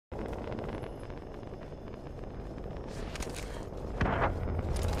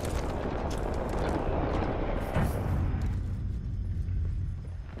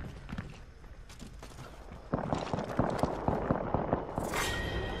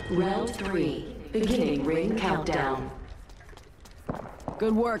Round 3. Beginning ring countdown.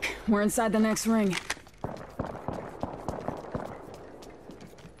 Good work. We're inside the next ring.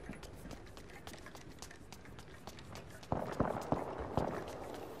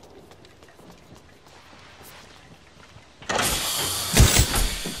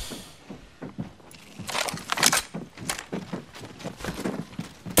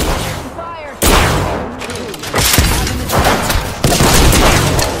 Fire!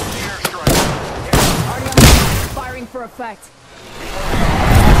 Firing for effect.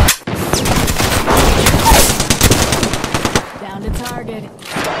 Down to target.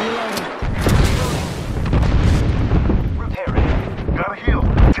 Reloading. Repairing. Gotta heal.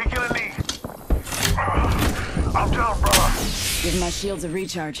 Taking a knee. I'm down, brother. Give my shields a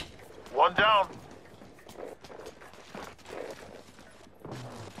recharge. One down.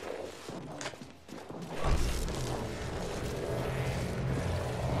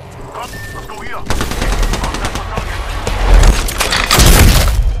 Come, let's go here.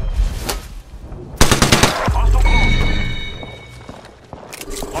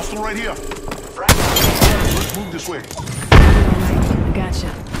 Hostile right here. Let's move this way. I gotcha.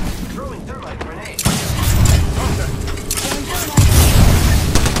 Throwing thermite grenade. Contact.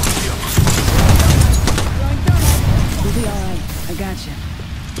 We'll be alright. I gotcha.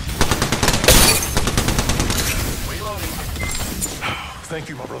 Reloading. Thank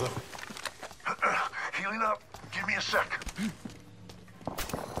you, my brother. Healing up. Give me a sec.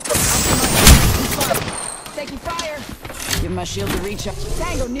 Taking fire. Give my shield a recharge.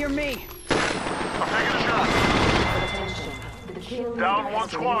 Tango near me. I'm taking a shot. Attention. The kill Down leader one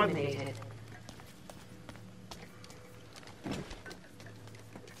has been squad. eliminated.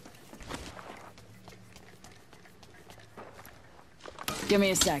 Give me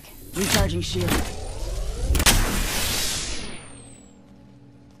a sec. Recharging shield.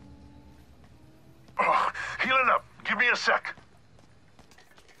 Healing up. Give me a sec.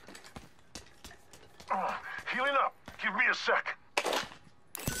 Healing up. Give me a sec.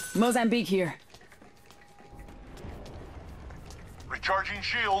 Mozambique here. Recharging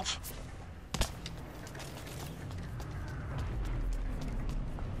shields.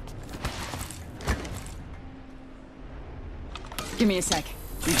 Give me a sec.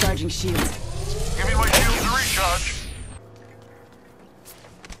 Recharging shields. Give me my shield to recharge.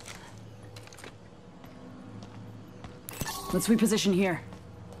 Let's reposition here.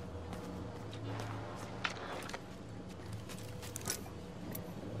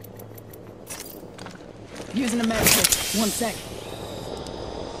 Using a med kit. 1 sec.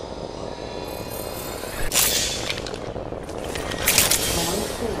 Round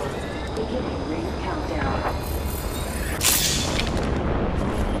 4. Beginning ring countdown.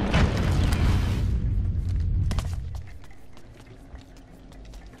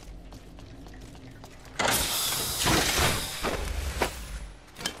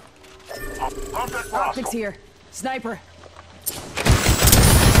 Contact Optics hostile. here. Sniper.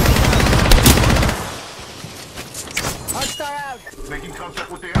 Arcstar out. Making contact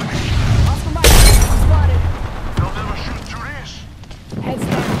with the enemy. Oscar Mike. Spotted. They'll never shoot through this. Heads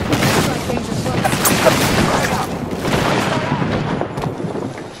down. Strike danger close. Arcstar out.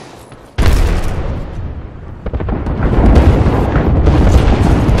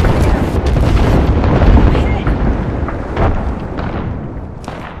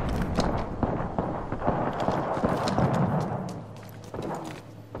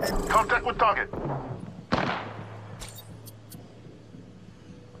 Contact with target.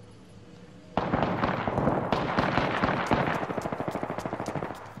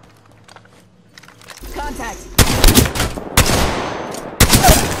 Contact.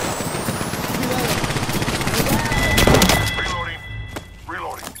 Reloading.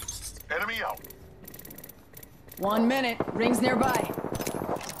 Reloading. Enemy out. 1 minute. Rings nearby.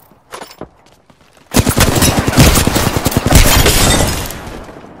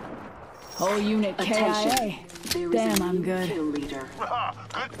 Whole unit KIA. Attention. There is Damn, a I'm new good. kill leader. Good.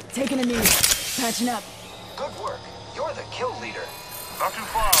 Taking a knee. Patching up. Good work. You're the kill leader. Not too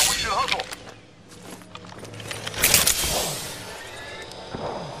far. We should hustle.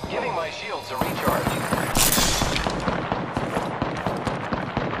 Giving my shields a recharge.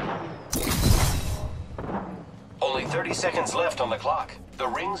 Only 30 seconds left on the clock. The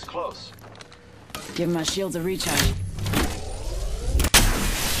ring's close. Give my shields a recharge.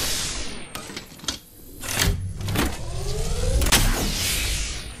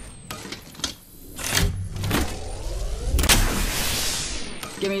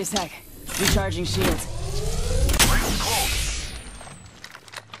 Give me a sec. Recharging shields. Ring's close.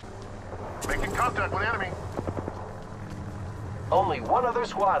 Making contact with enemy. Only one other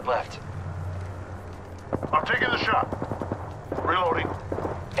squad left. I'm taking the shot. Reloading.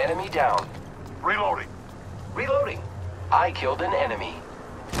 Enemy down. Reloading. Reloading. I killed an enemy.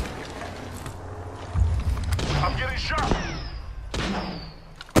 I'm getting shot.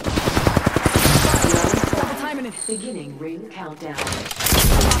 Double timing it. Beginning ring countdown.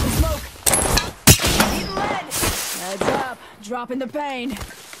 Dropping smoke. Eating lead. Heads up. Dropping the pain.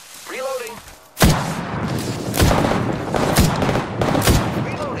 Reloading.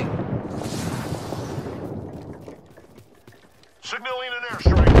 Reloading. Signaling an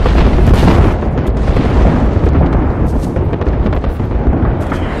airstrike.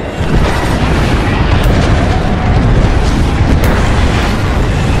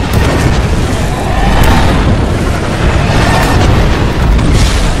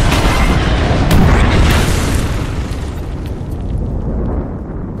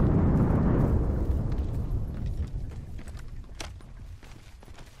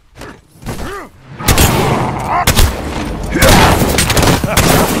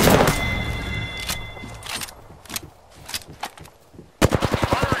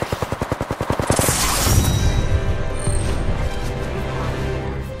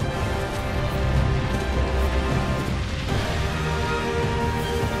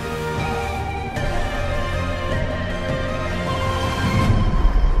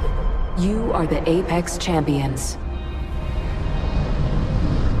 You are the Apex Champions.